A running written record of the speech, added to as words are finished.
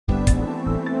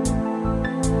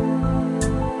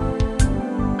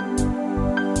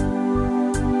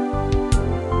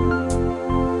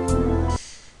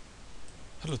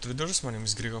traders, my name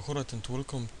is Grega Horat and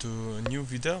welcome to a new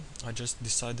video. I just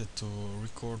decided to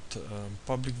record a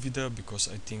public video because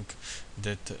I think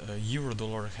that euro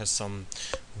dollar has some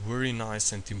very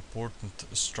nice and important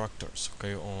structures,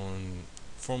 okay, on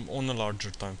the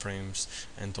larger time frames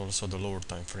and also the lower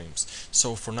time frames.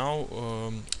 So for now,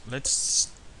 let's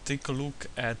take a look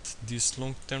at this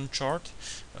long-term chart.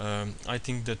 I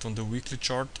think that on the weekly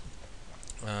chart,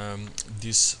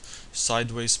 this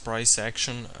sideways price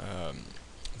action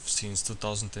since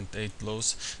 2008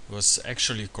 lows was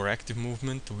actually a corrective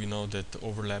movement. We know that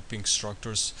overlapping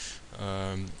structures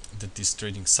that is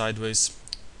trading sideways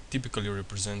typically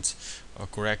represents a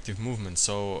corrective movement.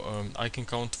 So I can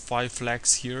count 5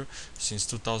 flags here since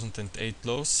 2008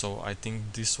 lows, so I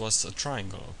think this was a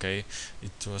triangle, okay?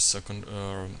 It was a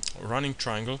running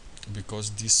triangle because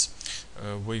this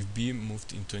wave B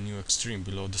moved into a new extreme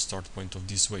below the start point of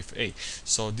this wave A.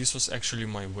 So this was actually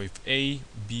my wave A,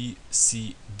 B,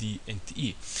 C, D and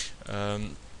E.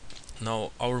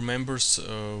 Now our members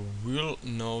will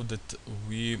know that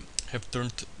we have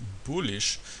turned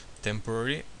bullish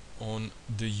temporarily on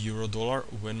the euro dollar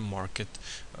when market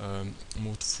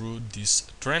moved through this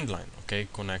trend line, okay,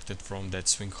 connected from that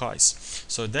swing highs.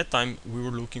 So at that time we were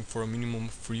looking for a minimum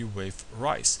free wave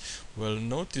rise. Well,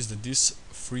 notice that this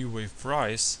free wave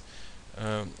rise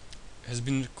has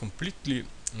been not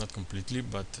completely,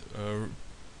 but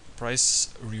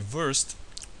price reversed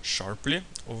sharply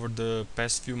over the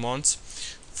past few months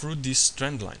through this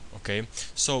trend line, okay?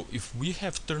 So if we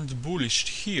have turned bullish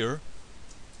here,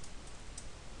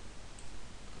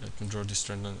 let me draw this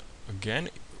trend line again.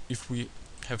 If we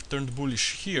have turned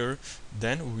bullish here,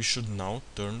 then we should now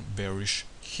turn bearish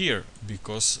here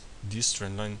because this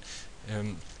trend line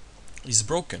is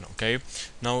broken, okay?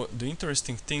 Now the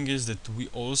interesting thing is that we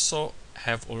also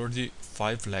have already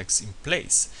 5 legs in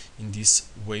place in this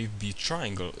wave B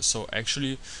triangle, so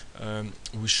actually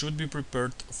we should be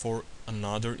prepared for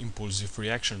another impulsive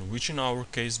reaction, which in our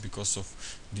case, because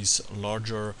of this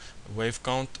larger wave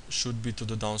count, should be to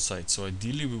the downside. So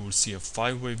ideally we will see a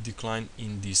 5 wave decline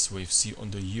in this wave C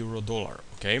on the euro dollar,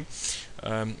 okay?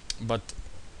 But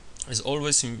as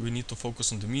always, we need to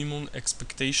focus on the minimum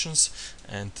expectations,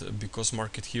 and because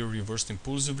market here reversed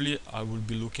impulsively, I will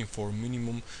be looking for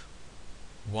minimum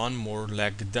one more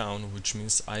leg down, which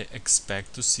means I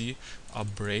expect to see a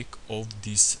break of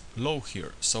this low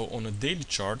here. So on a daily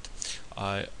chart,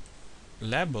 I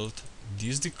labeled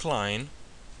this decline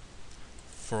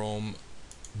from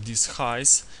these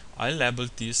highs, I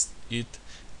labeled it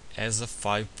as a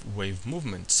 5 wave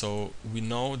movement. So we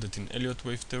know that in Elliott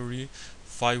wave theory,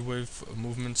 5 wave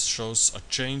movements shows a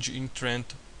change in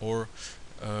trend or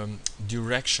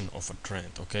direction of a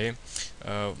trend, okay?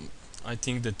 I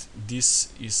think that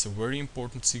this is a very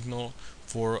important signal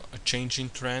for a change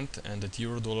in trend and that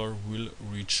euro dollar will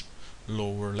reach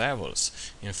lower levels.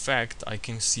 In fact, I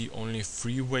can see only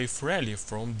 3 wave rally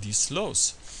from these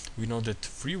lows. We know that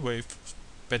 3 wave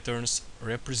patterns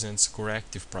represents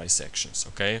corrective price actions,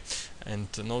 okay? And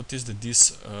notice that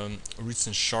this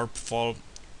recent sharp fall,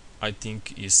 I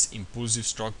think, is impulsive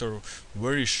structure,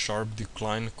 very sharp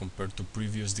decline compared to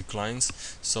previous declines.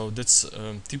 So that's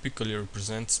typically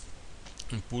represents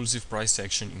impulsive price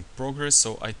action in progress.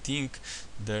 So I think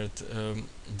that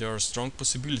there are strong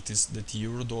possibilities that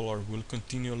euro dollar will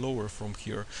continue lower from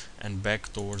here and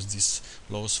back towards these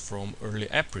lows from early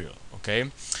April,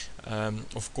 okay?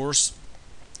 Of course,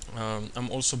 I'm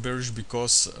also bearish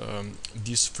because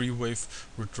this 3 wave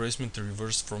retracement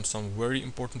reversed from some very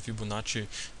important Fibonacci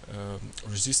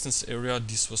resistance area.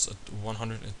 This was at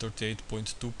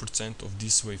 138.2% of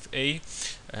this wave A,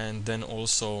 and then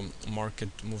also market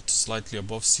moved slightly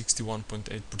above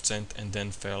 61.8% and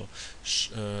then fell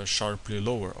sharply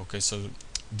lower, okay? So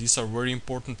these are very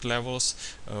important levels.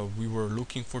 We were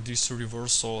looking for this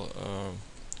reversal a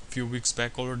few weeks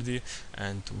back already,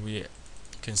 and we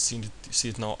can see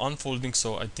it now unfolding.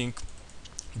 So I think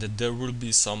that there will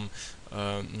be some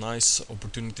nice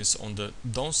opportunities on the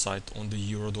downside on the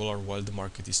euro dollar while the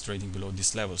market is trading below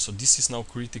this level. So this is now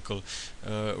critical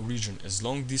region. As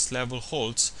long this level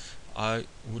holds, I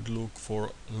would look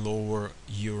for lower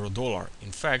euro dollar.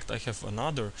 In fact, I have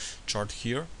another chart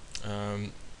here.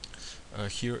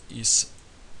 Here is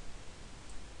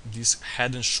this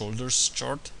head and shoulders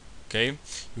chart, okay?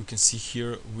 You can see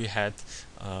here we had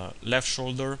left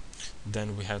shoulder,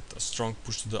 then we had a strong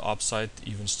push to the upside,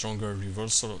 even stronger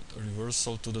reversal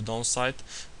to the downside,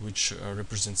 which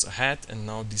represents a head, and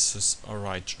now this is a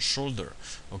right shoulder,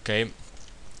 okay?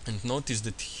 And notice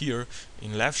that here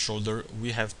in left shoulder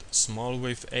we have small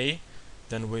wave A,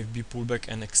 then wave B pullback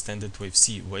and extended wave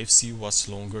C. Wave C was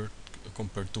longer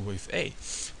compared to wave A?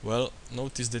 Well,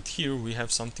 notice that here we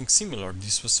have something similar.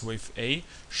 This was wave A,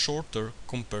 shorter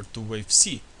compared to wave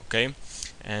C, okay?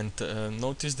 And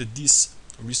notice that this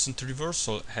recent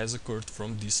reversal has occurred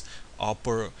from this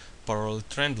upper parallel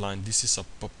trend line. This is a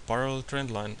parallel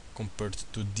trend line compared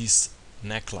to this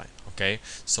neckline, okay?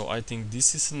 So I think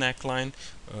this is a neckline.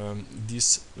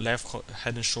 This left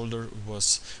head and shoulder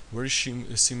was very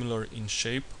similar in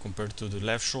shape compared to the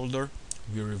left shoulder.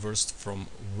 We reversed from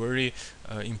very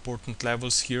important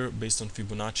levels here based on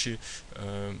Fibonacci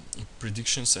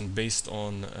predictions and based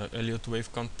on Elliott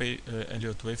wave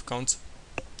counts.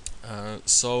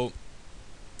 So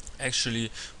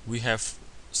actually we have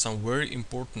some very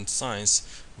important signs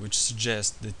which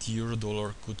suggest that euro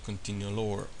dollar could continue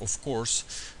lower. Of course,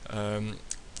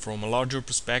 from a larger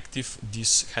perspective,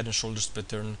 this head and shoulders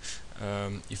pattern,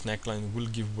 if neckline will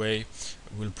give way,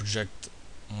 will project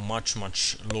much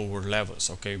lower levels,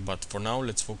 okay? But for now,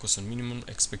 let's focus on minimum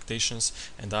expectations,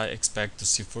 and I expect to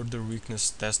see further weakness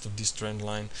test of this trend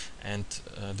line, and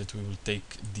that we will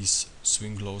take these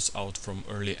swing lows out from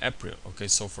early April, okay?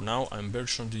 So for now, I'm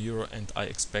bearish on the euro, and I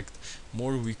expect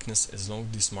more weakness as long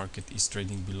as this market is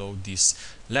trading below these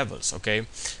levels, okay?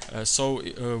 So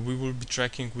we will be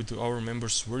tracking with our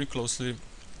members very closely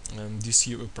this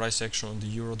year price action on the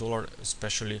euro dollar,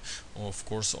 especially of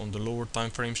course on the lower time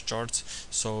frames charts.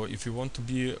 So if you want to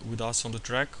be with us on the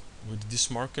track with this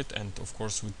market, and of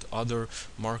course with other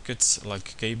markets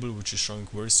like cable, which is showing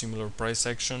very similar price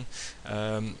action,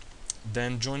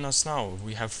 then join us now.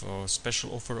 We have a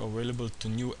special offer available to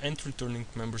new and returning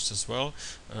members as well.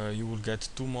 You will get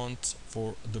 2 months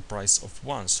for the price of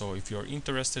 1. So if you are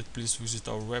interested, please visit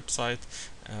our website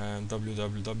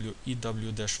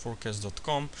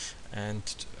www.ew-forecast.com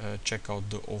and check out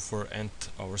the offer and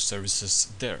our services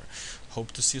there.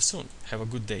 Hope to see you soon. Have a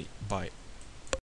good day. Bye.